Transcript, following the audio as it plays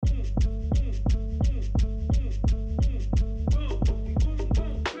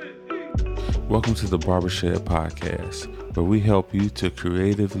Welcome to the BarberSHED Podcast, where we help you to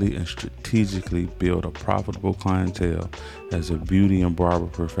creatively and strategically build a profitable clientele as a beauty and barber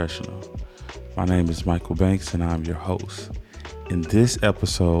professional. My name is Michael Banks and I'm your host. In this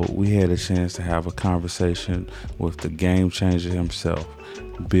episode, we had a chance to have a conversation with the game changer himself,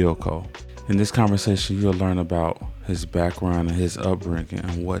 Billco. In this conversation, you'll learn about his background and his upbringing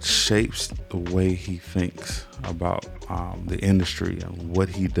and what shapes the way he thinks about the industry and what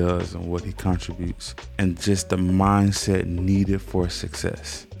he does and what he contributes and just the mindset needed for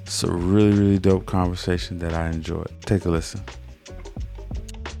success. It's a really, really dope conversation that I enjoyed. Take a listen.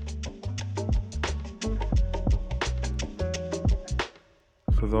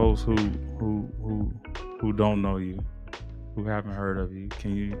 For those who don't know you, who haven't heard of you,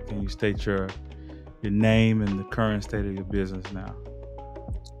 can you state your name and the current state of your business now?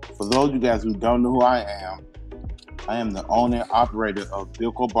 For those of you guys who don't know who I am the owner and operator of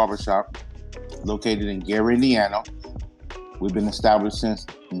Billcoco Barbershop, located in Gary, Indiana. We've been established since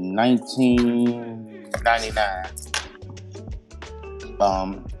 1999.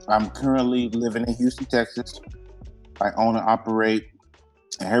 I'm currently living in Houston, Texas. I own and operate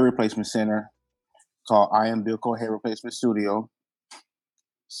a hair replacement center called I Am Billco Hair Replacement Studio.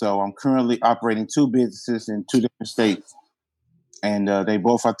 So I'm currently operating two businesses in two different states, and they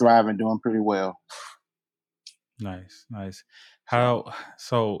both are thriving, doing pretty well. Nice.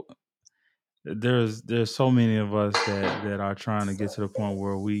 So there's so many of us that are trying to get to the point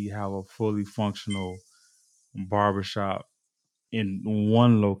where we have a fully functional barbershop in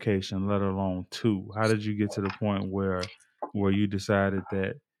one location, let alone two. How did you get to the point where you decided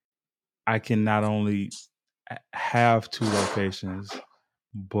that I can not only have two locations,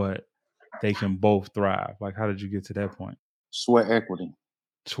 but they can both thrive? Like, how did you get to that point? Sweat equity.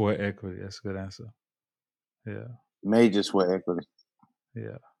 Sweat equity. That's a good answer. Yeah. Major sweat equity.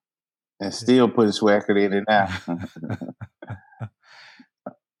 Yeah. And still putting sweat equity in it now.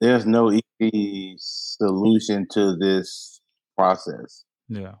 There's no easy solution to this process.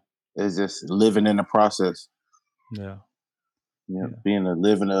 Yeah. It's just living in the process. Yeah. Being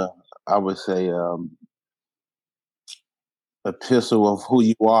I would say, epistle of who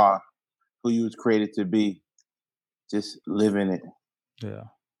you are, who you was created to be, just living it. Yeah.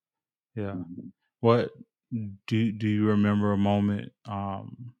 Yeah. Mm-hmm. What do you remember a moment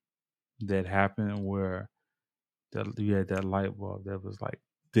that happened where you had that light bulb that was like,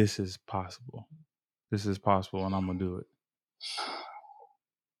 this is possible, and I'm gonna do it?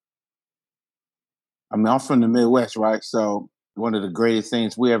 I mean, I'm from the Midwest, right? So one of the greatest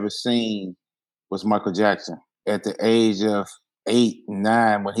things we ever seen was Michael Jackson. At the age of 8,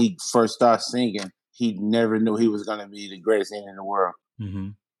 9, when he first started singing, he never knew he was going to be the greatest singer in the world. Mm-hmm.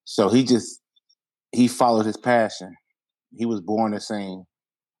 So he followed his passion. He was born to sing.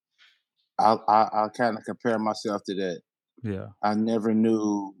 I kind of compare myself to that. Yeah. I never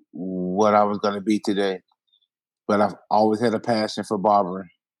knew what I was going to be today, but I've always had a passion for barbering.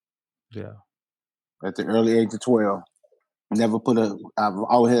 Yeah. At the early age of 12, I've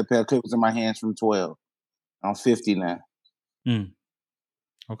always had a pair of clippers in my hands from 12. I'm 50 now.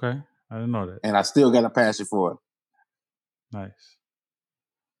 Okay. I didn't know that. And I still got a passion for it. Nice.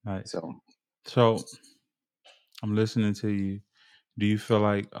 So I'm listening to you. Do you feel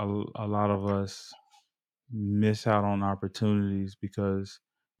like a lot of us miss out on opportunities because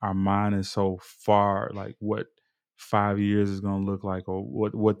our mind is so far, like what 5 years is going to look like, or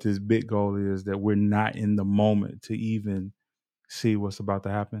what this big goal is, that we're not in the moment to even see what's about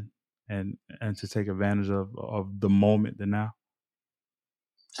to happen and to take advantage of the moment, the now?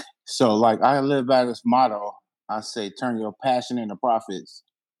 So like I live by this motto. I say, turn your passion into profits.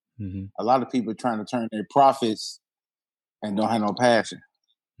 Mm-hmm. A lot of people are trying to turn their profits and don't have no passion.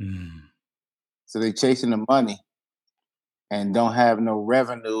 Mm. So they're chasing the money and don't have no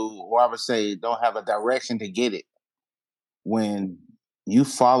revenue, or I would say don't have a direction to get it. When you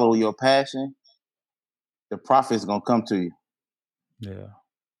follow your passion, the profit's going to come to you. Yeah.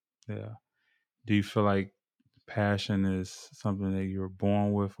 Do you feel like passion is something that you're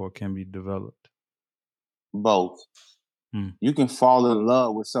born with or can be developed? Both. You can fall in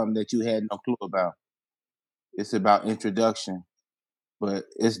love with something that you had no clue about. It's about introduction. But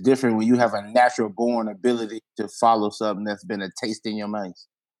it's different when you have a natural born ability to follow something that's been a taste in your mouth.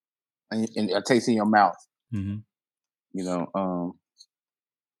 And a taste in your mouth. Mm-hmm.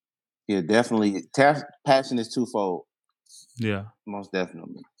 Definitely. Passion is twofold. Yeah. Most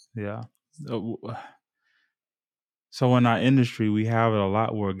definitely. Yeah. So in our industry, we have it a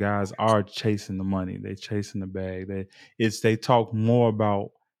lot where guys are chasing the money. They're chasing the bag. They talk more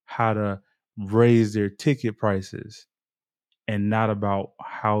about how to raise their ticket prices and not about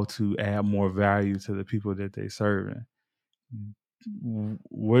how to add more value to the people that they're serving.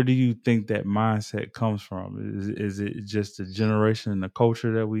 Where do you think that mindset comes from? Is it just the generation and the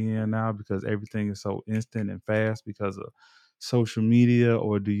culture that we in now because everything is so instant and fast because of social media,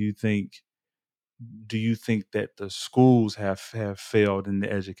 or do you think that the schools have failed in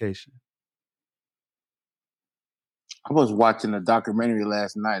the education? I was watching a documentary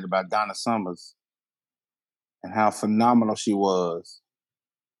last night about Donna Summers and how phenomenal she was.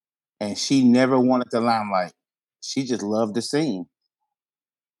 And she never wanted the limelight. She just loved to sing.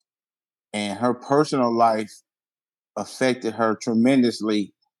 And her personal life affected her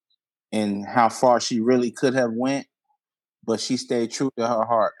tremendously in how far she really could have went, but she stayed true to her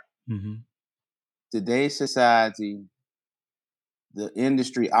heart. Mm-hmm. Today's society, the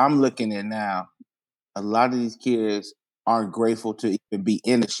industry I'm looking at now, a lot of these kids aren't grateful to even be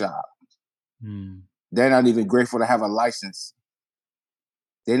in the shop. Mm. They're not even grateful to have a license.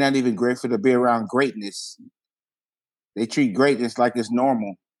 They're not even grateful to be around greatness. They treat greatness like it's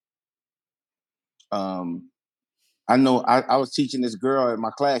normal. I know I was teaching this girl in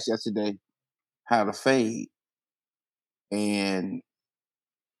my class yesterday how to fade. And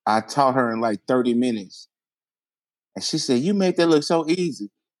I taught her in like 30 minutes. And she said, "You made that look so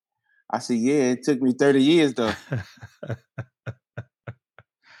easy." I said, "Yeah, it took me 30 years though."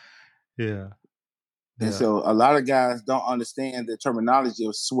 Yeah. And so a lot of guys don't understand the terminology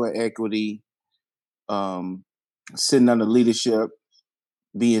of sweat equity, sitting under leadership,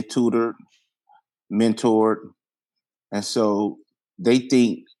 being tutored, mentored. And so they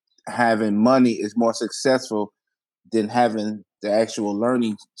think having money is more successful than having the actual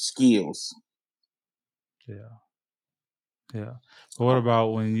learning skills. Yeah. Yeah. But what about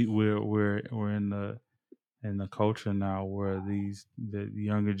when we're in the culture now where the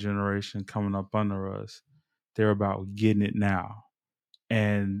younger generation coming up under us, they're about getting it now.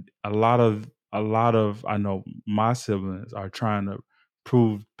 And a lot of I know my siblings are trying to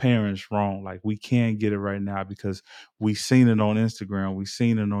prove parents wrong. Like, we can't get it right now because we seen it on Instagram, we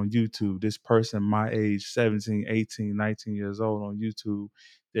seen it on YouTube. This person my age, 17, 18, 19 years old on YouTube,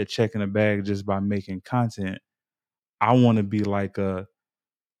 they're checking a bag just by making content. I want to be like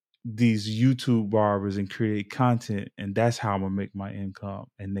these YouTube barbers and create content, and that's how I'm gonna make my income.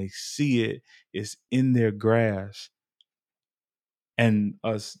 And they see it, it's in their grasp. And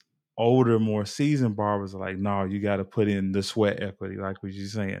us older, more seasoned barbers are like, no, you got to put in the sweat equity, like what you're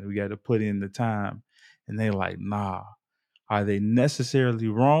saying. We got to put in the time. And they like, nah. Are they necessarily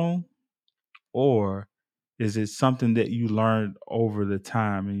wrong? Or is it something that you learned over the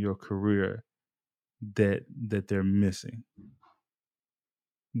time in your career that they're missing?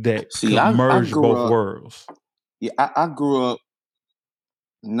 That See, could I merge grew both up. worlds. Yeah, I grew up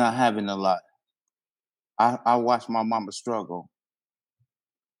not having a lot. I watched my mama struggle.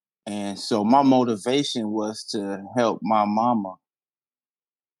 And so my motivation was to help my mama.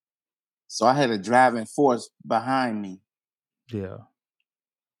 So I had a driving force behind me. Yeah.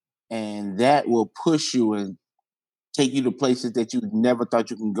 And that will push you and take you to places that you never thought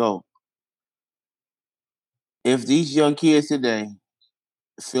you can go. If these young kids today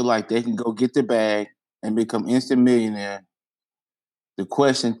feel like they can go get the bag and become instant millionaire, the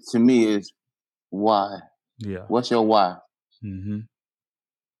question to me is why? Yeah. What's your why? Mm-hmm.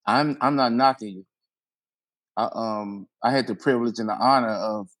 I'm not knocking you. I had the privilege and the honor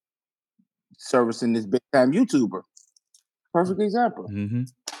of servicing this big time YouTuber. Perfect example. Mm-hmm.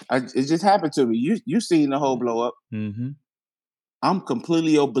 It just happened to me. You seen the whole blow up. Mm-hmm. I'm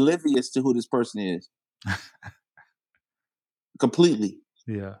completely oblivious to who this person is. Completely.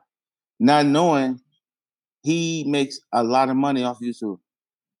 Yeah. Not knowing he makes a lot of money off YouTube.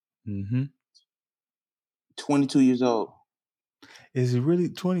 Mm-hmm. 22 years old. Is it really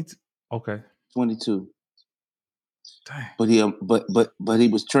 20? Okay. 22. Dang. But he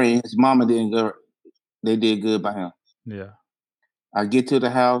was trained. His mama didn't go. They did good by him. Yeah. I get to the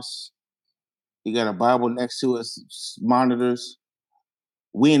house. He got a Bible next to us, monitors.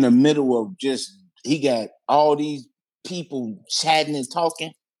 We in the middle of he got all these people chatting and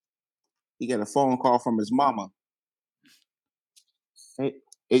talking. He got a phone call from his mama. Hey,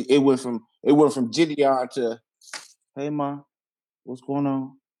 it went from Gideon to, "Hey ma, what's going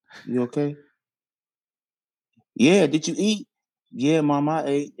on? You okay? Yeah, did you eat? Yeah, mom, I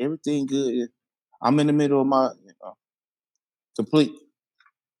ate. Everything good. I'm in the middle of my complete."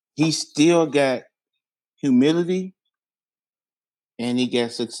 He still got humility and he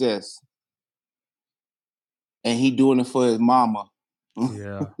got success. And he doing it for his mama.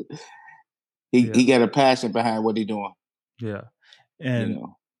 Yeah. He got a passion behind what he doing. Yeah. You And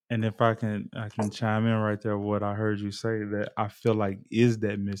know. And if I can chime in right there, what I heard you say that I feel like is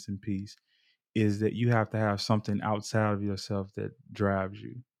that missing piece is that you have to have something outside of yourself that drives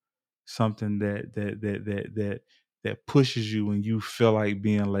you, something that pushes you when you feel like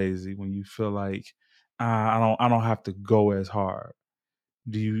being lazy, when you feel like I don't have to go as hard.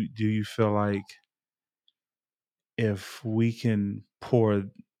 Do you feel like if we can pour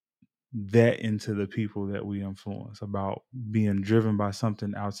that into the people that we influence about being driven by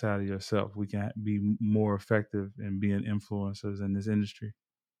something outside of yourself, we can be more effective in being influencers in this industry?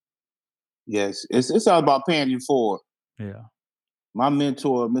 Yes, it's all about paying you forward. Yeah. My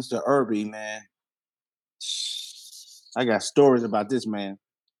mentor, Mr. Irby, man, I got stories about this man.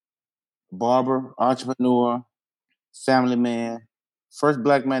 Barber, entrepreneur, family man, first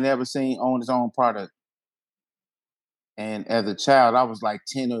black man ever seen own his own product. And as a child, I was like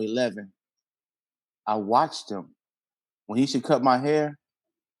 10 or 11. I watched him. When he should cut my hair,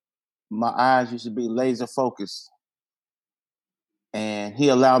 my eyes used to be laser focused. And he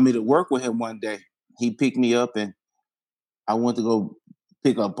allowed me to work with him one day. He picked me up and I went to go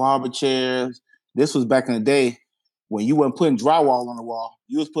pick up barber chairs. This was back in the day when you weren't putting drywall on the wall.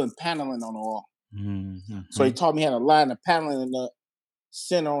 You was putting paneling on the wall. Mm-hmm. So he taught me how to line the paneling in the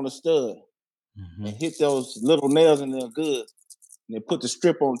center on the stud and hit those little nails in there good. And then put the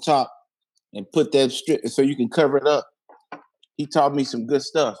strip on top and put that strip so you can cover it up. He taught me some good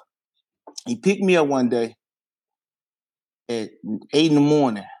stuff. He picked me up one day at 8 in the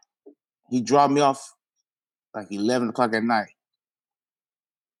morning. He dropped me off like 11 o'clock at night.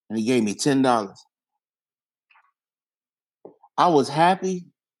 And he gave me $10. I was happy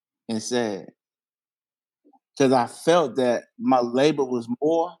and sad because I felt that my labor was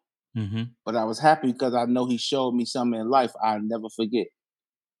more, but I was happy because I know he showed me something in life I'll never forget.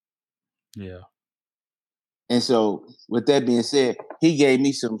 Yeah. And so with that being said, he gave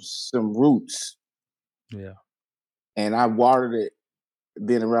me some roots. Yeah. And I watered it,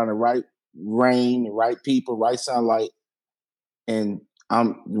 being around the right rain, the right people, right sunlight. And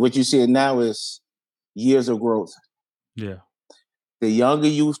what you see now is years of growth. Yeah. The younger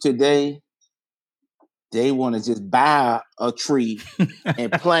youth today, they want to just buy a tree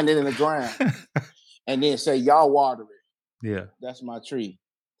and plant it in the ground and then say, y'all water it. Yeah. That's my tree.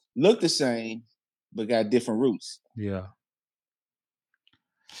 Look the same, but got different roots. Yeah.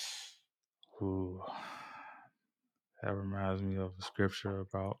 Ooh. That reminds me of a scripture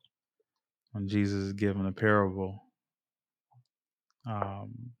about when Jesus is giving a parable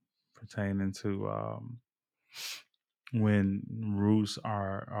pertaining to when roots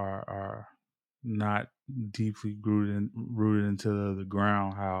are not deeply rooted into the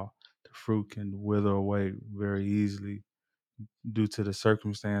ground, how the fruit can wither away very easily due to the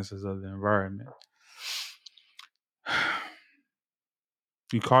circumstances of the environment.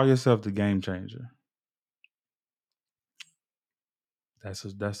 You call yourself the game changer. That's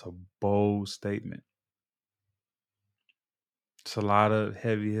a bold statement. It's a lot of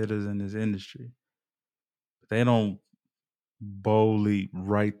heavy hitters in this industry, but they don't boldly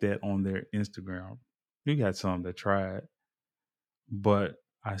write that on their Instagram. You got some that tried, but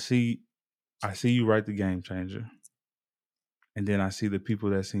I see you write the game changer, and then I see the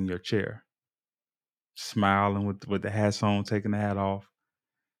people that's in your chair smiling with the hats on, taking the hat off,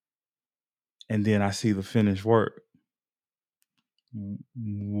 and then I see the finished work.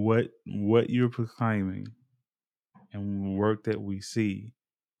 What you're proclaiming and work that we see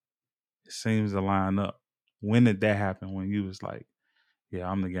seems to line up. When did that happen? When you was like, yeah,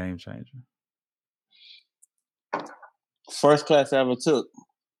 I'm the game changer? First class I ever took,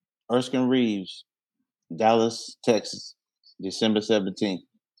 Erskine Reeves, Dallas, Texas, December 17th,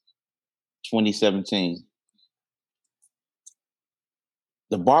 2017.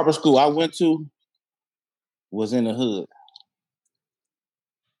 The barber school I went to was in the hood.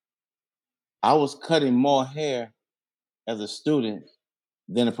 I was cutting more hair as a student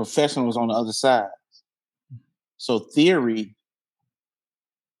than the professionals on the other side. So theory,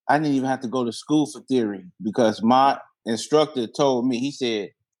 I didn't even have to go to school for theory because my instructor told me, he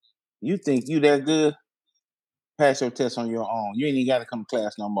said, you think you that good? Pass your test on your own. You ain't even got to come to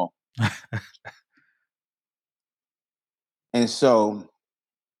class no more. And so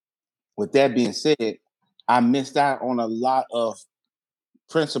with that being said, I missed out on a lot of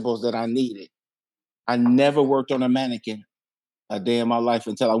principles that I needed. I never worked on a mannequin a day in my life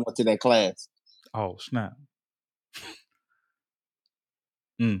until I went to that class. Oh, snap.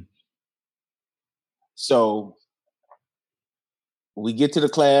 So we get to the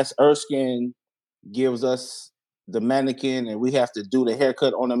class, Erskine gives us the mannequin and we have to do the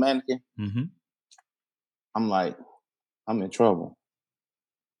haircut on the mannequin. I'm like, I'm in trouble.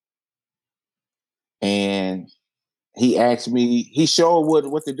 And he asked me, he showed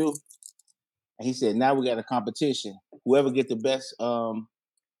what to do. And he said, now we got a competition. Whoever get the best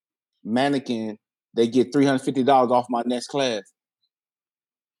mannequin, they get $350 off my next class.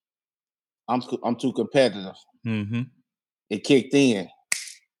 I'm too competitive. Mm-hmm. It kicked in.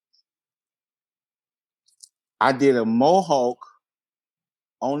 I did a mohawk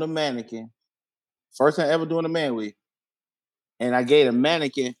on the mannequin. First time ever doing a man weave. And I gave a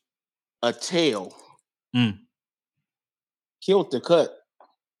mannequin a tail. Killed the cut.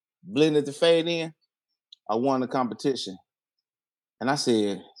 Blended the fade in. I won the competition. And I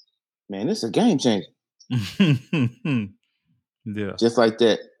said, man, this is a game changer. Yeah. Just like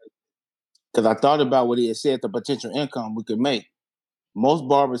that. Because I thought about what he had said, the potential income we could make. Most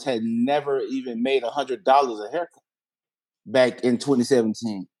barbers had never even made $100 a haircut back in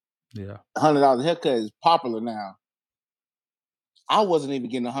 2017. Yeah. $100 haircut is popular now. I wasn't even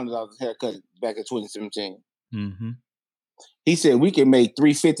getting $100 haircut back in 2017. Mm-hmm. He said we can make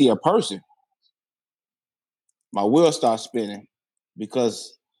 $350 a person. My wheels started spinning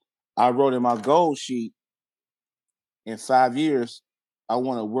because I wrote in my goal sheet, in 5 years, I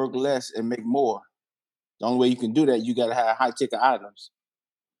want to work less and make more. The only way you can do that, you got to have high ticket items.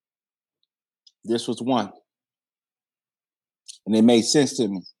 This was one. And it made sense to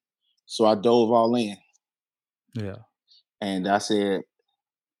me. So I dove all in. Yeah. And I said,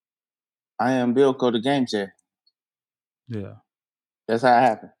 I am Billco, the game changer. Yeah. That's how it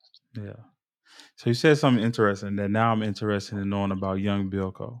happened. Yeah. So you said something interesting that now I'm interested in knowing about young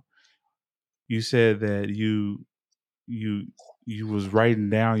Billco. You said that you was writing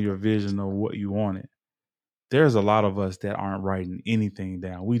down your vision of what you wanted. There's a lot of us that aren't writing anything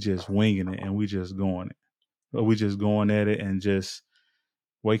down. We just winging it and we just going it. Or we just going at it and just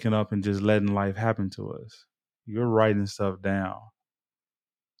waking up and just letting life happen to us. You're writing stuff down.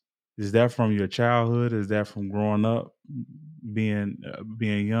 Is that from your childhood? Is that from growing up, being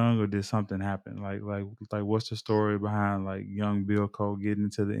young, or did something happen? Like what's the story behind like young Billco getting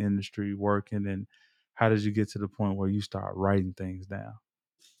into the industry, working, and how did you get to the point where you start writing things down?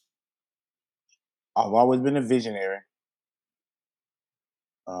 I've always been a visionary.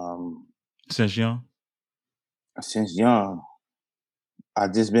 Since young? Since young,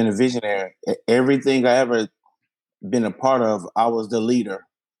 I've just been a visionary. Everything I ever been a part of, I was the leader.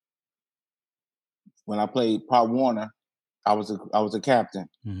 When I played Pop Warner, I was a captain.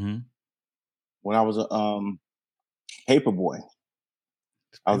 Mm-hmm. When I was a paper boy,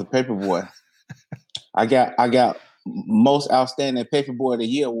 I was a paper boy. I got most outstanding paper boy of the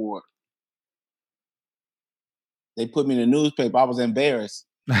year award. They put me in the newspaper. I was embarrassed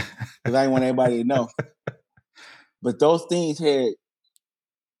because I didn't want anybody to know. But those things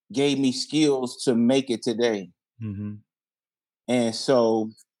gave me skills to make it today. Mm-hmm. And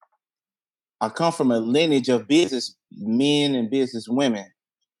so I come from a lineage of business men and business women.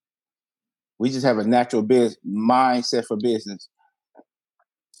 We just have a natural mindset for business.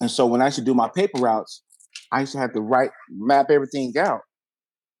 And so when I used to do my paper routes, I used to have to map everything out.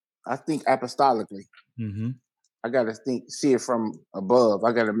 I think apostolically. Mm-hmm. I got to see it from above.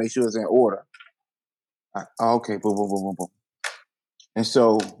 I got to make sure it's in order. Okay, boom, boom, boom, boom, boom. And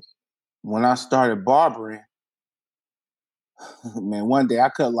so when I started barbering, man, one day I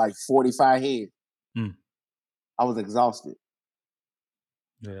cut like 45 heads. I was exhausted.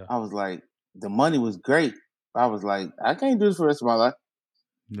 Yeah. I was like, the money was great. I was like, I can't do this for the rest of my life.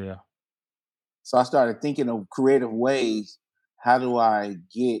 Yeah. So I started thinking of creative ways. How do I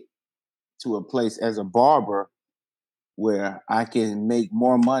get to a place as a barber where I can make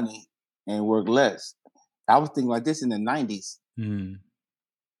more money and work less? I was thinking like this in the 90s. And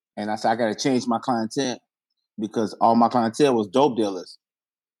I said, I got to change my clientele because all my clientele was dope dealers.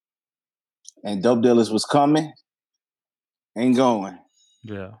 And dope dealers was coming and going.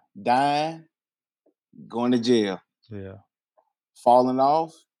 Yeah. Dying, going to jail. Yeah. Falling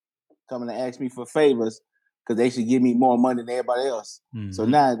off, coming to ask me for favors because they should give me more money than everybody else. Mm-hmm. So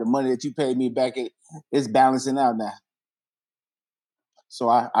now the money that you paid me back, it's balancing out now. So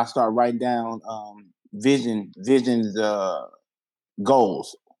I start writing down visions,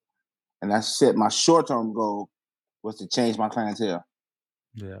 goals. And I set my short-term goal was to change my clientele.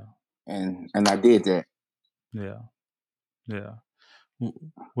 Yeah. And I did that. Yeah. Yeah.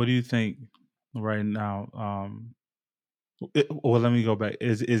 What do you think right now? Well, let me go back.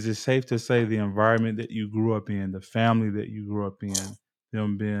 Is it safe to say the environment that you grew up in, the family that you grew up in,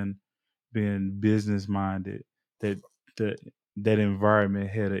 them being business minded, that environment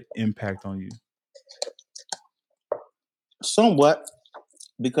had an impact on you? Somewhat,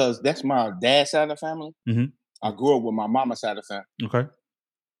 because that's my dad's side of the family. Mm-hmm. I grew up with my mama's side of the family. Okay.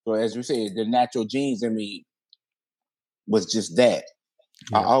 So as we said, the natural genes in me was just that.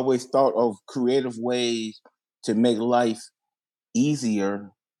 Yeah. I always thought of creative ways to make life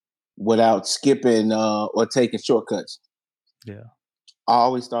easier without skipping or taking shortcuts. Yeah. I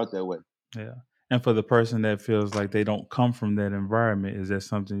always thought that way. Yeah. And for the person that feels like they don't come from that environment, is that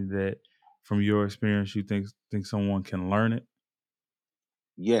something that from your experience you think someone can learn it?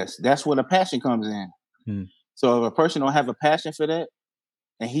 Yes, that's where the passion comes in. So if a person don't have a passion for that,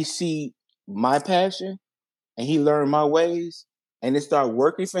 and he see my passion, and he learn my ways, and it start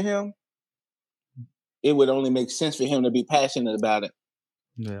working for him, it would only make sense for him to be passionate about it.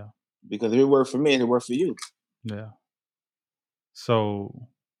 Yeah. Because if it worked for me, it worked for you. Yeah. So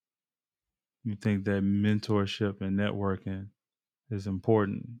you think that mentorship and networking is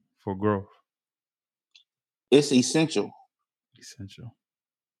important for growth? It's essential. Essential.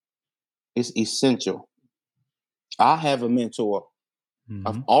 It's essential. I have a mentor. Mm-hmm.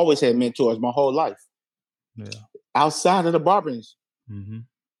 I've always had mentors my whole life. Yeah. Outside of the barbering. Mm-hmm.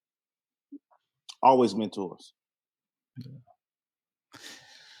 Always mentors. Yeah.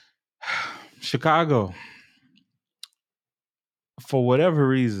 Chicago, for whatever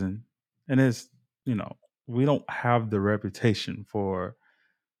reason, and it's, we don't have the reputation for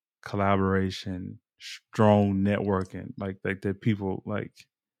collaboration, strong networking, like that people like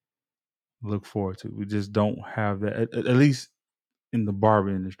look forward to. We just don't have that, at least in the barber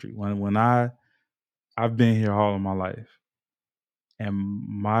industry. When I've been here all of my life, and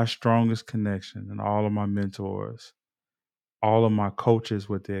my strongest connection and all of my mentors, all of my coaches,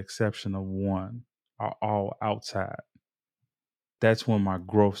 with the exception of one, are all outside. That's when my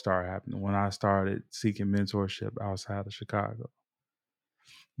growth started happening, when I started seeking mentorship outside of Chicago.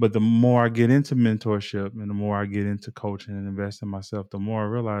 But the more I get into mentorship and the more I get into coaching and invest in myself, the more I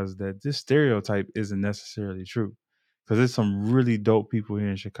realize that this stereotype isn't necessarily true. Because there's some really dope people here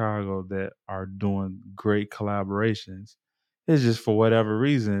in Chicago that are doing great collaborations. It's just, for whatever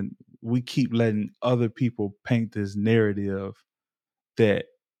reason, we keep letting other people paint this narrative that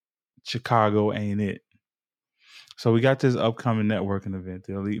Chicago ain't it. So we got this upcoming networking event,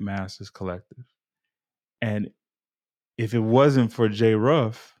 the Elite Masters Collective. And if it wasn't for Jay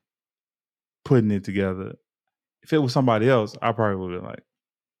Ruff putting it together, if it was somebody else, I probably would have been like,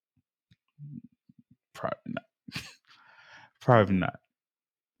 probably not. Probably not.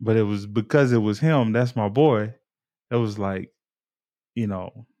 But it was because it was him, that's my boy. It was like,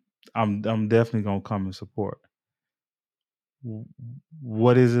 I'm definitely gonna come and support.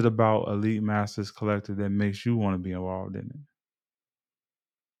 What is it about Elite Masters Collective that makes you want to be involved in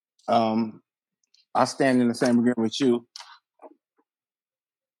it? I stand in the same agreement with you.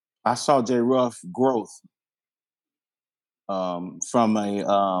 I saw Jay Ruff growth from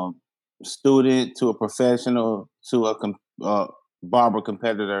a student to a professional to a barber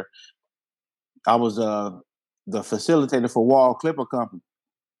competitor. I was the facilitator for Wall Clipper Company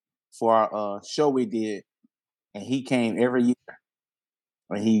for our show we did, and he came every year.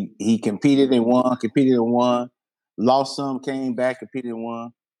 And he competed and won, lost some, came back, competed and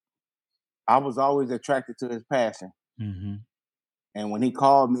won. I was always attracted to his passion. Mm-hmm. And when he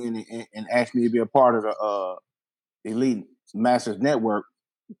called me and asked me to be a part of the Elite Masters Network,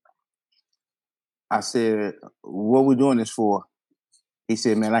 I said, what are we doing this for? He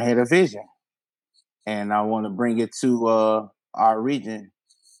said, man, I had a vision, and I want to bring it to our region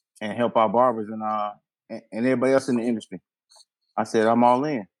and help our barbers and everybody else in the industry. I said, I'm all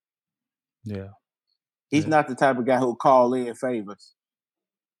in. Yeah. He's not the type of guy who'll call in favors.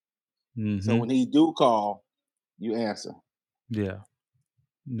 Mm-hmm. So when he do call, you answer. Yeah.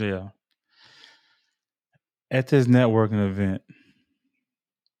 Yeah. At this networking event,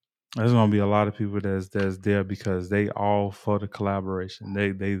 there's gonna be a lot of people that's there because they all for the collaboration.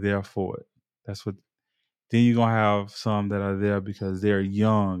 They there for it. That's what. Then you're gonna have some that are there because they're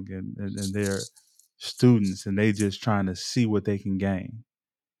young and they're students and they just trying to see what they can gain.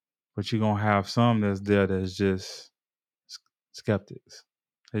 But you're gonna have some that's there that's just skeptics.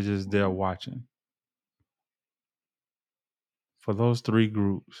 They're just there watching. For those three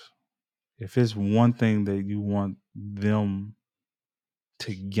groups, if it's one thing that you want them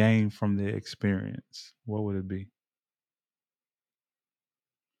to gain from the experience, what would it be?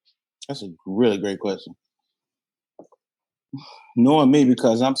 That's a really great question. Knowing me,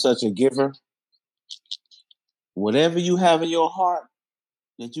 because I'm such a giver, whatever you have in your heart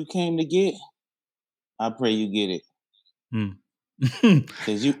that you came to get, I pray you get it.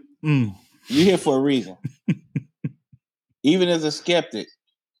 Because you're here for a reason. Even as a skeptic,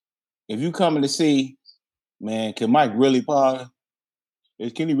 if you coming to see, man, can Mike really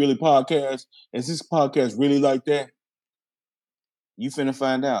can he really podcast? Is this podcast really like that? You finna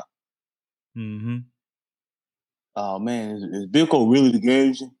find out. Mm-hmm. Oh man, is Billco really the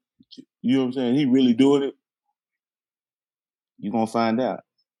game? You know what I'm saying? He really doing it? You're gonna find out.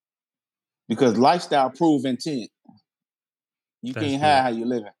 Because lifestyle prove intent. You That's can't good. hide how you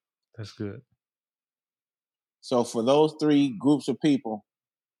living. That's good. So for those 3 groups of people,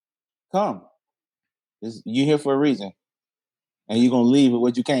 come. You're here for a reason. And you're gonna leave with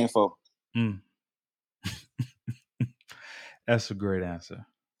what you came for. Mm. That's a great answer.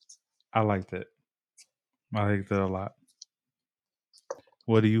 I like that. I like that a lot.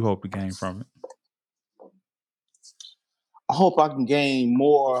 What do you hope to gain from it? I hope I can gain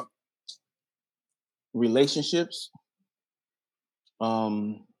more relationships.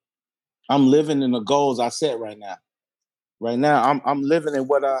 I'm living in the goals I set right now. Right now, I'm living in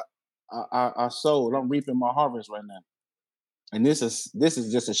what I sowed. I'm reaping my harvest right now, and this is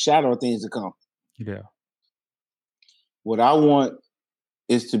just a shadow of things to come. Yeah. What I want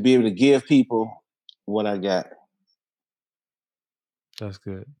is to be able to give people what I got. That's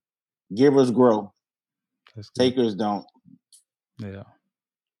good. Givers grow. That's good. Takers don't. Yeah.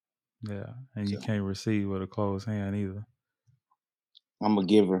 Yeah. And you can't receive with a closed hand either. I'm a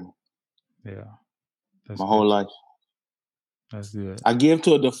giver. Yeah. That's my good. whole life. That's good. I give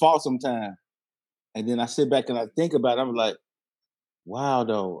to a default sometimes. And then I sit back and I think about it. I'm like, wow,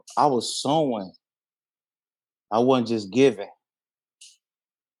 though, I was sowing. I wasn't just giving.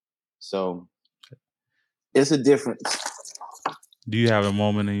 So it's a difference. Do you have a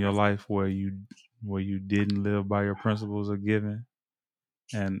moment in your life where you didn't live by your principles of giving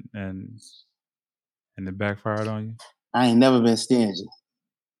and it backfired on you? I ain't never been stingy.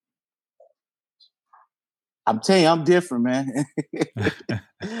 I'm telling you, I'm different, man.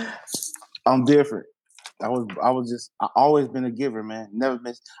 I'm different. I always been a giver, man. Never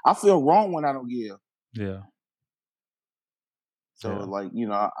been. I feel wrong when I don't give. Yeah. So Yeah. like,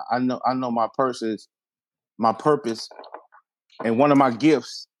 I know my purpose, and one of my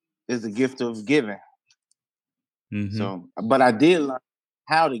gifts is the gift of giving. Mm-hmm. So, but I did learn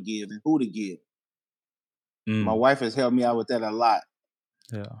how to give and who to give. My wife has helped me out with that a lot.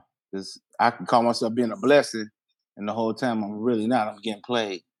 Yeah. Because I can call myself being a blessing, and the whole time I'm really not. I'm getting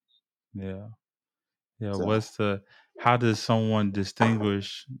played. Yeah. Yeah. So, how does someone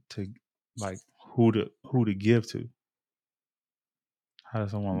distinguish to like who to give to? How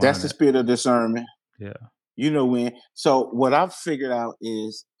does someone learn that's the spirit of discernment. Yeah. You know when. So what I've figured out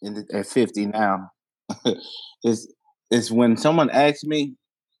is at 50 now is when someone asks me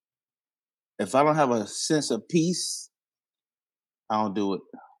if I don't have a sense of peace, I don't do it.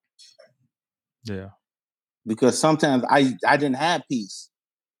 Yeah. Because sometimes I didn't have peace,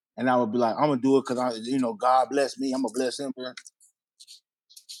 and I would be like, I'm gonna do it because God bless me. I'm gonna bless him.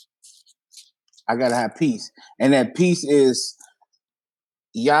 I gotta have peace, and that peace is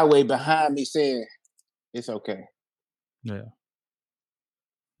Yahweh behind me saying it's okay. Yeah.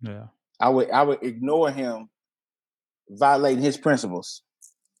 Yeah. I would ignore him violating his principles.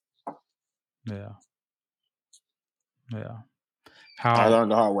 Yeah. Yeah. I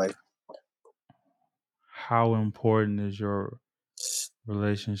learned the hard way. How important is your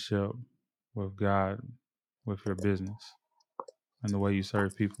relationship with God, with your business, and the way you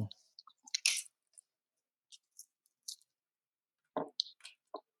serve people?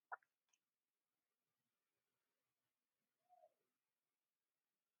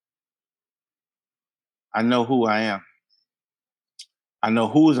 I know who I am. I know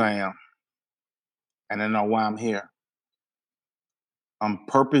whose I am. And I know why I'm here. I'm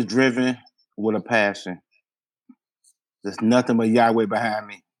purpose driven with a passion. There's nothing but Yahweh behind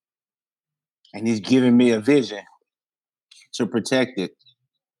me. And he's giving me a vision to protect it.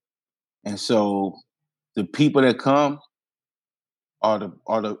 And so the people that come are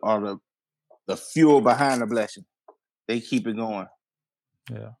the fuel behind the blessing. They keep it going.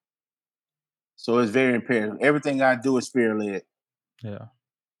 Yeah. So it's very imperative. Everything I do is spirit led. Yeah.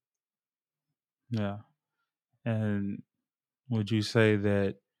 Yeah. And would you say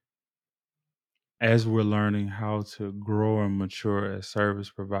that as we're learning how to grow and mature as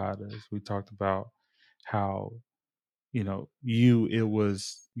service providers, we talked about how, you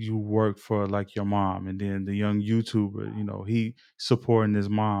work for like your mom, and then the young YouTuber, he supporting his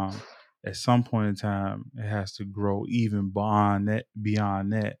mom. At some point in time, it has to grow even beyond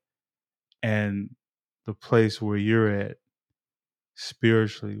that. And the place where you're at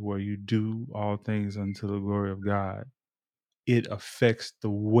spiritually, where you do all things unto the glory of God, it affects the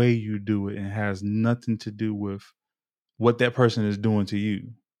way you do it and has nothing to do with what that person is doing to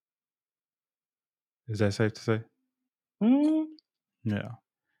you. Is that safe to say? Mm-hmm. Yeah.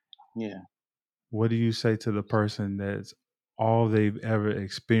 Yeah. What do you say to the person that's all they've ever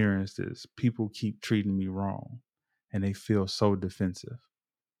experienced is people keep treating me wrong, and they feel so defensive.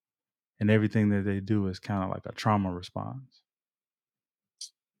 And everything that they do is kind of like a trauma response.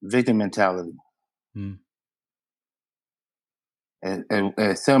 Victim mentality.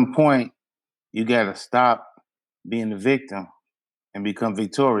 At some point, you got to stop being the victim and become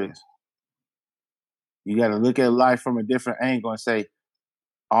victorious. You got to look at life from a different angle and say,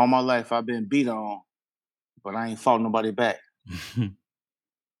 all my life I've been beat on, but I ain't fought nobody back.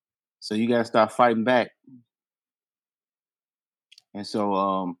 So you got to start fighting back. And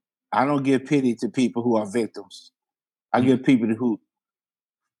so I don't give pity to people who are victims. I give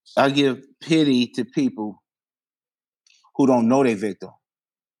pity to people who don't know they're victim.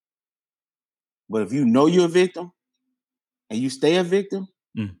 But if you know you're a victim and you stay a victim,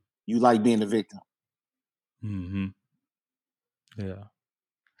 you like being a victim. Mm-hmm. Yeah.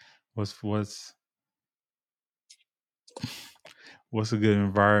 What's a good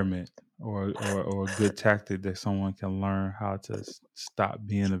environment or a good tactic that someone can learn how to stop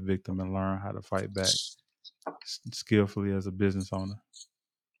being a victim and learn how to fight back skillfully as a business owner?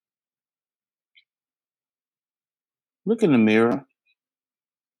 Look in the mirror.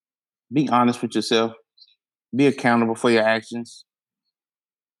 Be honest with yourself. Be accountable for your actions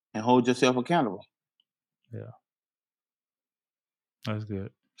and hold yourself accountable. Yeah. That's good.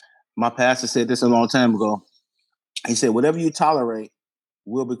 My pastor said this a long time ago. He said, whatever you tolerate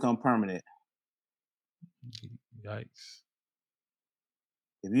will become permanent. Yikes.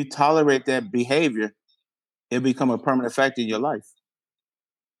 If you tolerate that behavior, it'll become a permanent factor in your life.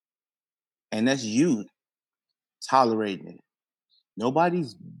 And that's you tolerating it.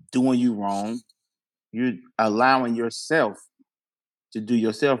 Nobody's doing you wrong. You're allowing yourself to do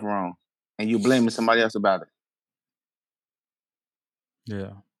yourself wrong. And you're blaming somebody else about it.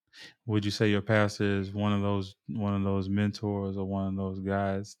 Yeah. Would you say your pastor is one of those mentors or one of those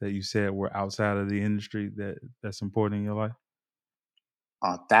guys that you said were outside of the industry that's important in your life?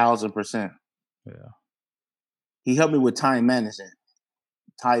 1,000%. Yeah. He helped me with time management.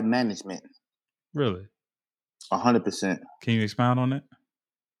 Really? 100%. Can you expound on that?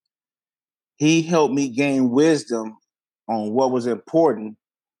 He helped me gain wisdom on what was important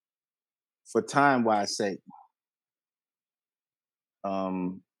for time-wise sake.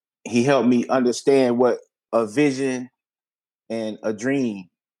 He helped me understand what a vision and a dream,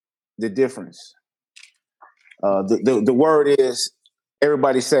 the difference. The word is,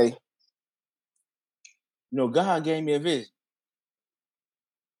 everybody say, God gave me a vision,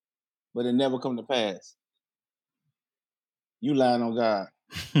 but it never come to pass. You lying on God.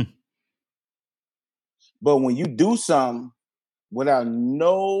 But when you do something without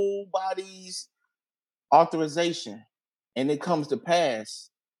nobody's authorization and it comes to pass,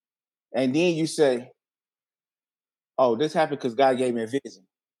 and then you say, oh, this happened because God gave me a vision.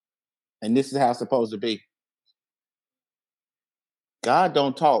 And this is how it's supposed to be. God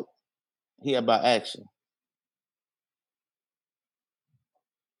don't talk. He about action.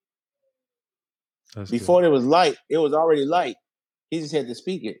 That's Before good. there was light, it was already light. He just had to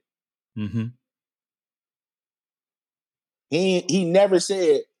speak it. Mm-hmm. He never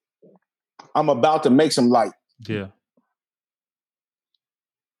said, I'm about to make some light. Yeah.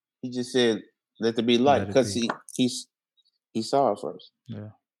 He just said, let there be light, because he saw it first. Yeah.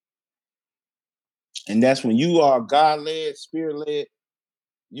 And that's when you are God-led, Spirit-led,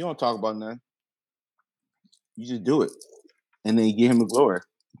 you don't talk about nothing. You just do it. And then you give him the glory.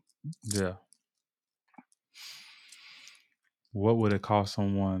 Yeah. What would it cost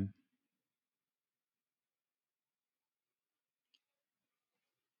someone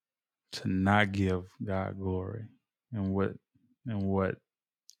to not give God glory and what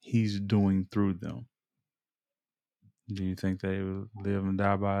he's doing through them? Do you think they would live and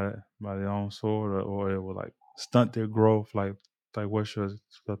die by their own sword, or it would like stunt their growth? Like what's your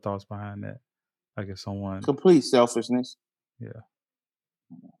thoughts behind that? Like if someone Complete selfishness. Yeah.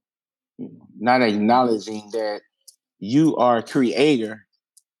 Not acknowledging that you are a creator.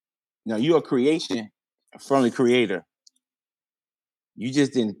 You're a creation from the creator. You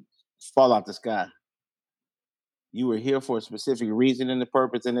just didn't fall out the sky. You were here for a specific reason and a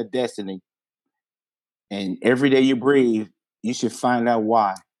purpose and a destiny. And every day you breathe, you should find out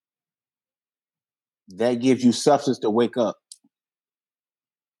why. That gives you substance to wake up.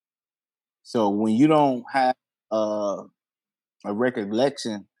 So when you don't have a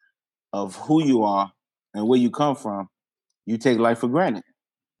recollection of who you are and where you come from, you take life for granted.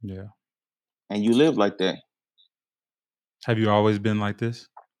 Yeah. And you live like that. Have you always been like this?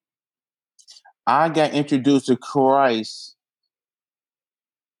 I got introduced to Christ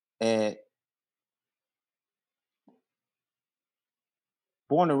at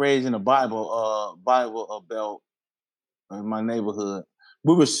born and raised in a Bible Belt in my neighborhood.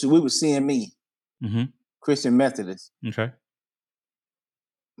 We were CME, Christian Methodist. Okay.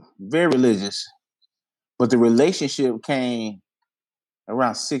 Very religious. But the relationship came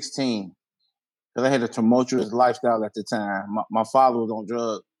around 16. Because I had a tumultuous lifestyle at the time. My father was on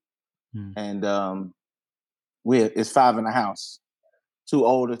drugs. And it's 5 in the house. 2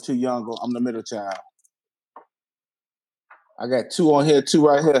 older, 2 younger. I'm the middle child. I got 2 on here, 2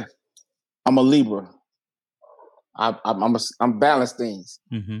 right here. I'm a Libra. I'm balanced things.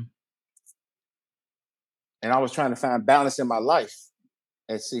 And I was trying to find balance in my life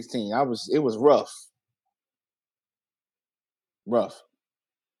at 16. It was rough.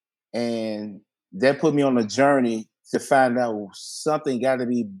 And that put me on a journey to find out something got to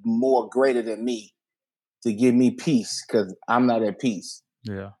be more greater than me to give me peace, because I'm not at peace.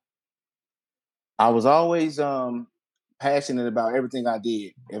 Yeah. I was always passionate about everything I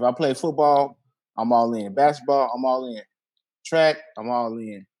did. If I played football, I'm all in. Basketball, I'm all in. Track, I'm all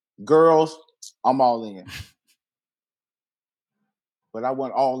in. Girls, I'm all in. But I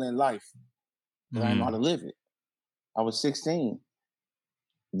wasn't all in life, because I didn't know how to live it. I was 16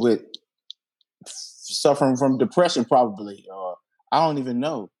 with suffering from depression, probably, or I don't even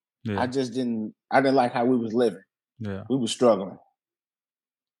know. Yeah. I didn't like how we was living. Yeah. We were struggling.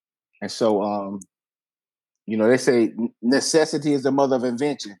 And so, they say necessity is the mother of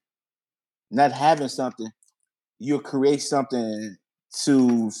invention. Not having something, you'll create something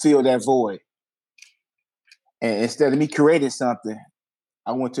to fill that void. And instead of me creating something,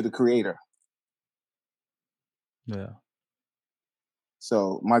 I went to the creator. Yeah.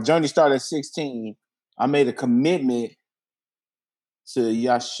 So my journey started at 16. I made a commitment to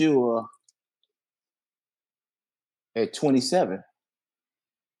Yeshua at 27.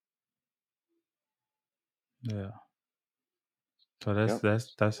 Yeah. So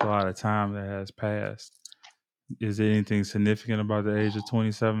that's a lot of time that has passed. Is there anything significant about the age of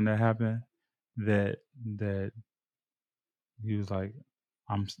 27 that happened that he was like,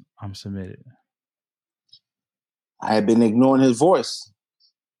 I'm submitted? I had been ignoring his voice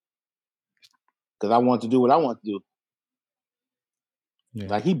because I wanted to do what I want to do. Yeah.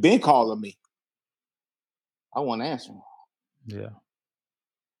 Like, he been calling me. I want to answer him. Yeah.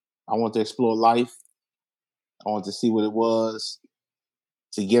 I want to explore life. I want to see what it was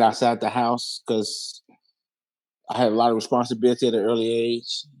to get outside the house, because I had a lot of responsibility at an early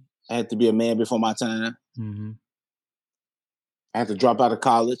age. I had to be a man before my time. I had to drop out of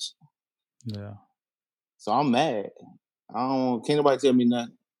college. Yeah. So I'm mad. Can't nobody tell me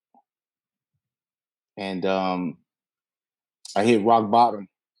nothing. And I hit rock bottom.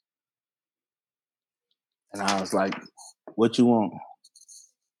 And I was like, what you want?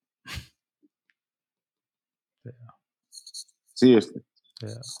 Yeah. Seriously.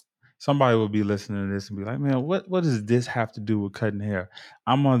 Yeah. Somebody will be listening to this and be like, man, what does this have to do with cutting hair?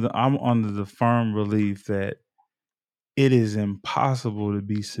 I'm under the firm belief that it is impossible to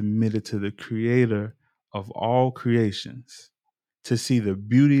be submitted to the creator of all creations, to see the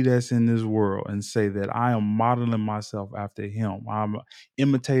beauty that's in this world and say that I am modeling myself after him. I'm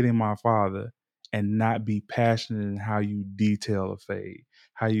imitating my father, and not be passionate in how you detail a fade,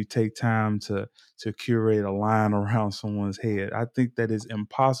 how you take time to curate a line around someone's head. I think that it's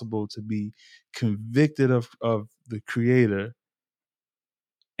impossible to be convicted of the creator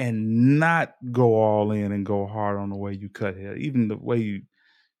and not go all in and go hard on the way you cut hair, even the way you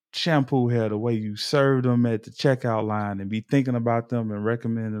shampoo hair, the way you serve them at the checkout line, and be thinking about them and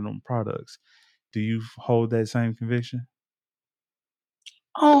recommending them products. Do you hold that same conviction?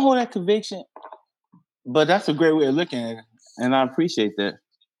 I don't hold that conviction, but that's a great way of looking at it, and I appreciate that.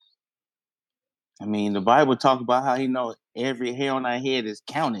 I mean, the Bible talks about how he knows every hair on our head is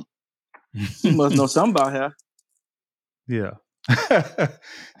counted. He must know something about hair. Yeah.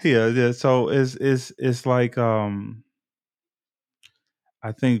 Yeah. So it's like,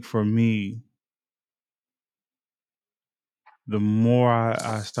 I think for me, the more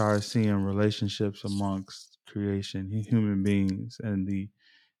I started seeing relationships amongst creation, human beings, and the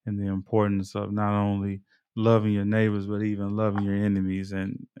importance of not only loving your neighbors, but even loving your enemies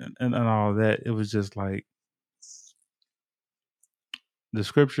and all that, it was just like the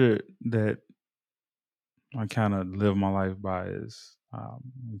scripture that I kind of live my life by is 1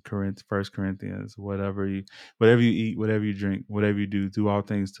 Corinthians, whatever you eat, whatever you drink, whatever you do all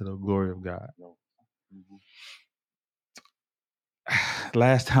things to the glory of God.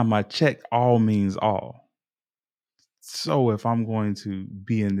 Last time I checked, all means all. So if I'm going to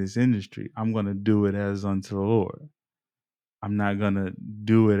be in this industry, I'm going to do it as unto the Lord. I'm not going to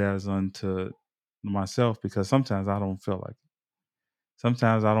do it as unto myself, because sometimes I don't feel like it.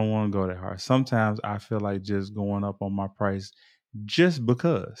 Sometimes I don't want to go that hard. Sometimes I feel like just going up on my price just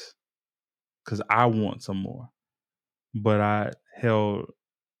because I want some more. But I held,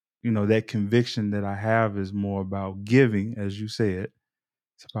 that conviction that I have is more about giving, as you said.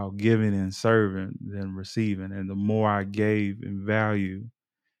 It's about giving and serving than receiving. And the more I gave in value,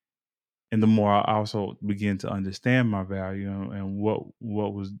 and the more I also began to understand my value and what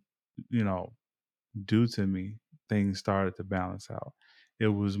was, due to me, things started to balance out. It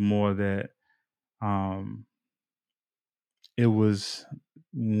was more that it was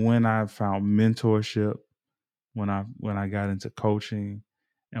when I found mentorship, when I got into coaching,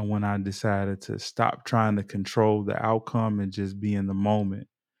 and when I decided to stop trying to control the outcome and just be in the moment,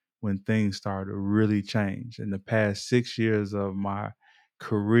 when things started to really change. In the past 6 years of my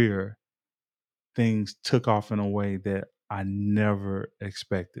career, things took off in a way that I never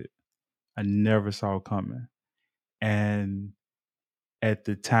expected. I never saw coming. And at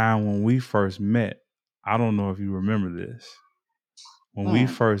the time when we first met, I don't know if you remember this. When we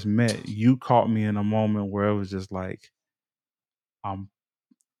first met, you caught me in a moment where it was just like,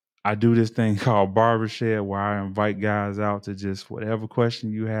 I do this thing called BarberSHED where I invite guys out to just whatever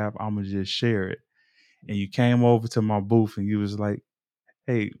question you have, I'm going to just share it. And you came over to my booth and you was like,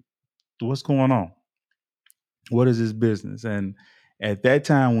 hey, what's going on? What is this business? And at that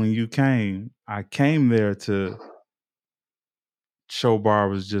time when you came, I came there to show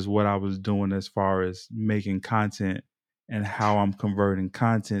barbers just what I was doing as far as making content and how I'm converting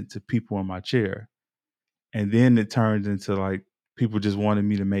content to people in my chair. And then it turned into like people just wanted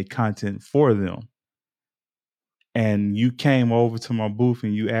me to make content for them. And you came over to my booth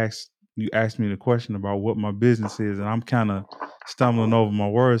and you asked me the question about what my business is, and I'm kind of stumbling over my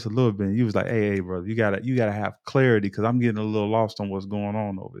words a little bit. And you was like, hey, brother, you gotta have clarity because I'm getting a little lost on what's going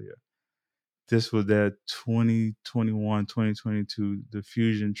on over here. This was that 2021, 2022, the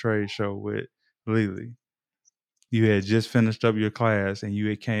Fusion Trade Show with Lily. You had just finished up your class and you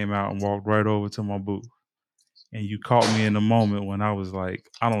had came out and walked right over to my booth. And you caught me in the moment when I was like,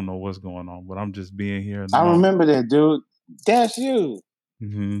 I don't know what's going on, but I'm just being here in the moment. Remember that, dude. That's you.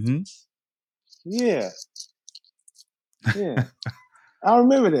 Mm-hmm. Yeah. Yeah. I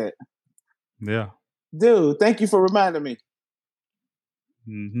remember that. Yeah. Dude, thank you for reminding me.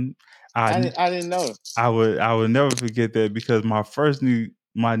 Mm-hmm. I didn't know. I would never forget that because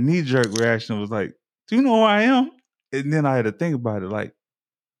my knee jerk reaction was like, do you know who I am? And then I had to think about it like,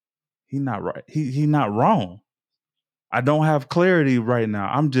 he not right. He not wrong. I don't have clarity right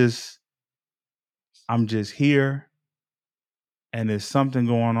now. I'm just here, and there's something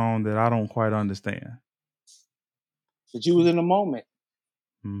going on that I don't quite understand. But you was in the moment.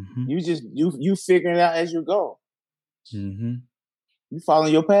 Mm-hmm. You just you figuring it out as you go. Mm-hmm. You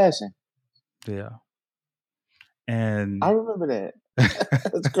following your passion. Yeah. And I remember that.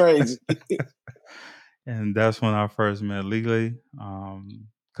 That's crazy. And that's when I first met Legally,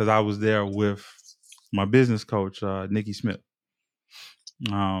 because I was there with my business coach, Nikki Smith.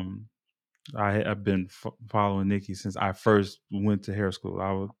 I've been following Nikki since I first went to hair school.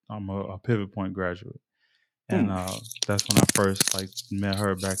 I'm a Pivot Point graduate, and that's when I first met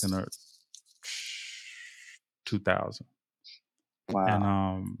her back in the 2000. Wow.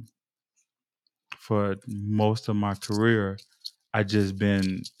 And for most of my career, I just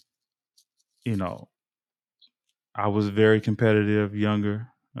been, I was very competitive, younger,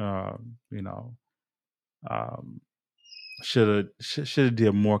 should have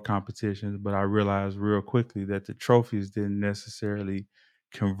did more competitions, but I realized real quickly that the trophies didn't necessarily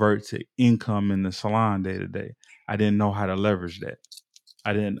convert to income in the salon day to day. I didn't know how to leverage that.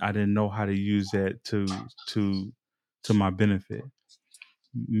 I didn't know how to use that to my benefit.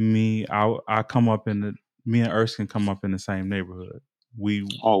 Me and Erskine come up in the same neighborhood. We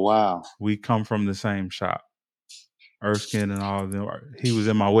come from the same shop. Erskine and all of them. He was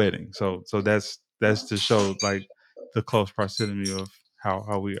in my wedding, so that's to show like the close proximity of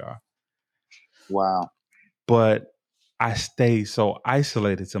how we are. Wow. But I stayed so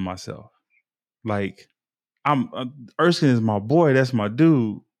isolated to myself. Like Erskine is my boy, that's my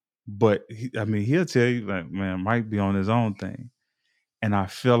dude. But he'll tell you like, man, Mike be on his own thing. And I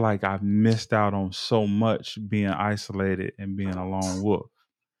feel like I've missed out on so much being isolated and being a lone wolf.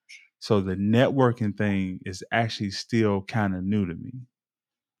 So the networking thing is actually still kind of new to me.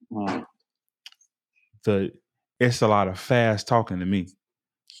 It's a lot of fast talking to me.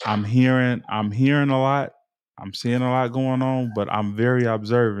 I'm hearing a lot. I'm seeing a lot going on, but I'm very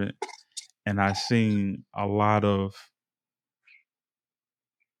observant, and I've seen a lot of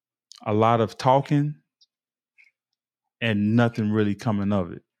talking and nothing really coming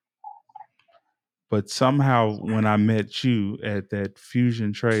of it. But somehow when I met you at that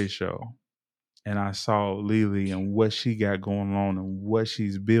Fusion trade show and I saw Lily and what she got going on and what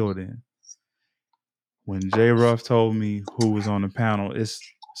she's building, when J. Ruff told me who was on the panel, it's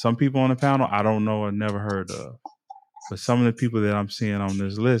some people on the panel I don't know or never heard of. But some of the people that I'm seeing on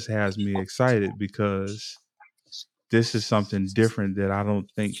this list has me excited because this is something different that I don't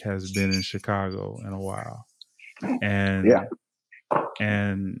think has been in Chicago in a while.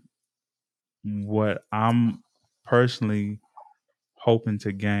 And what I'm personally hoping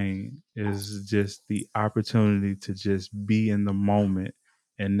to gain is just the opportunity to just be in the moment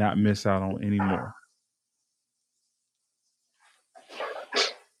and not miss out on any more.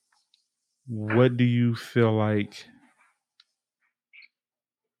 What do you feel like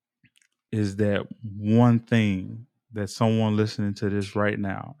is that one thing that someone listening to this right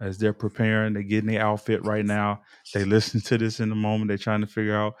now, as they're preparing, they're getting their outfit right now, they listen to this in the moment, they're trying to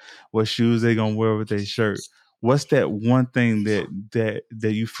figure out what shoes they're gonna wear with their shirt. What's that one thing that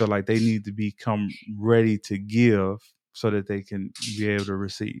you feel like they need to become ready to give so that they can be able to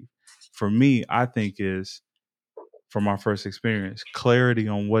receive? For me, I think is, from my first experience, clarity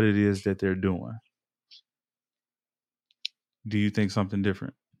on what it is that they're doing. Do you think something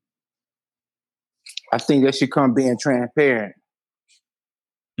different? I think they should come being transparent.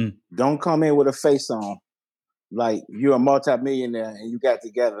 Don't come in with a face on like you're a multimillionaire and you got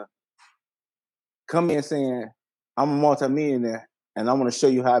together. Come in saying, I'm a multimillionaire and I want to show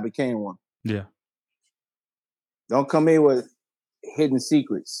you how I became one. Yeah. Don't come in with hidden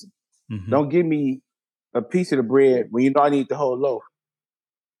secrets. Mm-hmm. Don't give me a piece of the bread when you know I need the whole loaf.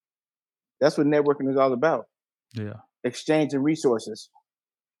 That's what networking is all about. Yeah. Exchanging resources.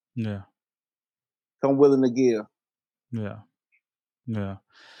 Yeah. Come willing to give. Yeah. Yeah.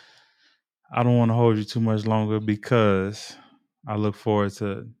 I don't want to hold you too much longer because I look forward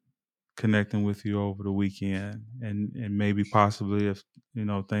to connecting with you over the weekend and maybe possibly if,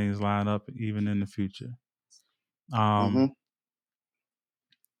 things line up even in the future.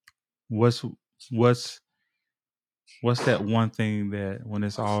 What's that one thing that when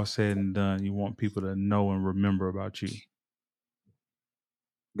it's all said and done, you want people to know and remember about you?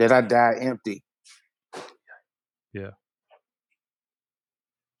 That I died empty. Yeah.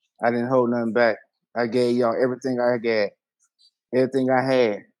 I didn't hold nothing back. I gave y'all everything I got. Everything I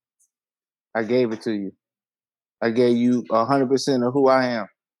had. I gave it to you. I gave you 100% of who I am.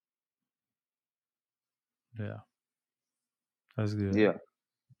 Yeah. That's good. Yeah.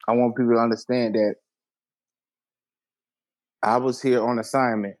 I want people to understand that I was here on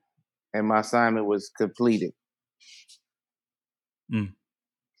assignment and my assignment was completed.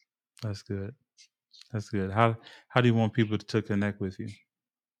 That's good. That's good. How do you want people to connect with you?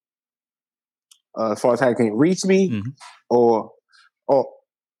 As far as how you can reach me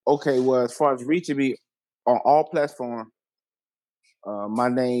okay, well, as far as reaching me on all platforms, my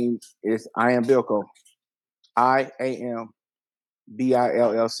name is I am Billco. IAMBILLCO.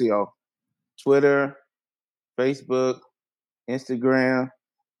 Twitter, Facebook, Instagram,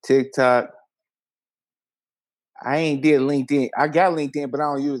 TikTok. I ain't did LinkedIn. I got LinkedIn, but I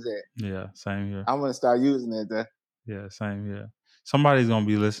don't use that. Yeah, same here. I'm gonna start using it though. Yeah, same here. Somebody's gonna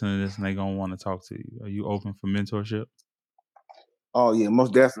be listening to this and they're gonna want to talk to you. Are you open for mentorship? Oh yeah,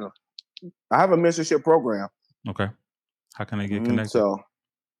 most definitely. I have a mentorship program. Okay. How can I get connected? So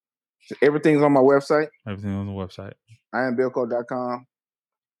everything's on my website. Everything's on the website. IamBillco.com.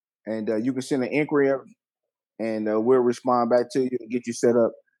 And you can send an inquiry and we'll respond back to you and get you set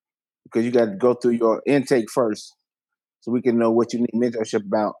up because you got to go through your intake first so we can know what you need mentorship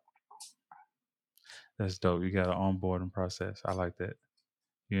about. That's dope. You got an onboarding process. I like that.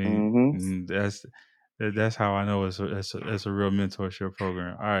 That's how I know it's a real mentorship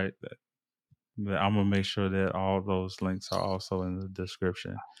program. All right. I'm going to make sure that all those links are also in the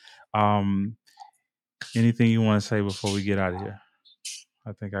description. Anything you want to say before we get out of here?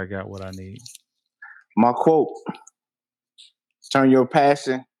 I think I got what I need. My quote, turn your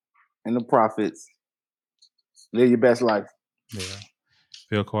passion into profits. Live your best life. Yeah.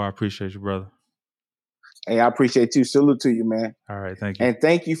 Billco, I appreciate you, brother. Hey, I appreciate you. Salute to you, man. All right. Thank you. And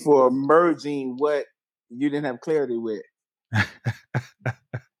thank you for merging what you didn't have clarity with.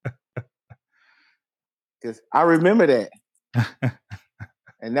 Because I remember that.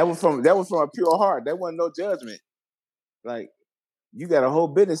 And that was from a pure heart. That wasn't no judgment. Like, you got a whole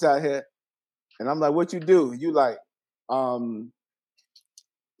business out here. And I'm like, what you do? You like,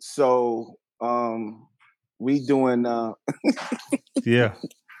 we doing yeah.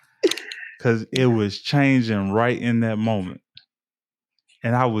 Because it was changing right in that moment.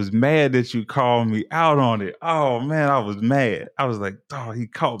 And I was mad that you called me out on it. Oh man, I was mad. I was like, oh, he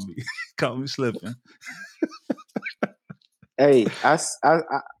caught me. He caught me slipping. Hey, I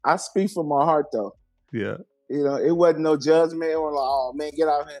speak from my heart though. Yeah. You know, it wasn't no judgment or like, oh man, get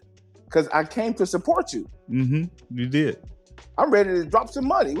out of here. Because I came to support you. Mm-hmm. You did. I'm ready to drop some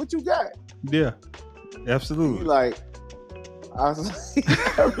money. What you got? Yeah. Absolutely. You like, I was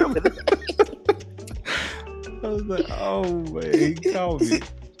like, I remember that. I was like, oh man, he called me.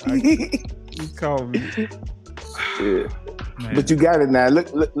 He called me. Yeah. But you got it now.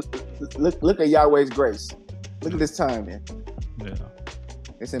 Look at Yahweh's grace. Look at this time, man. Yeah.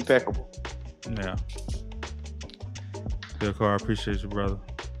 It's impeccable. Yeah. Billco, I appreciate you, brother.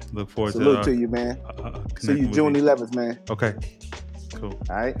 Look forward Salute to you, man. See you June 11th, man. Okay. Cool.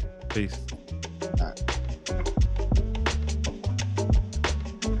 All right. Peace. All right.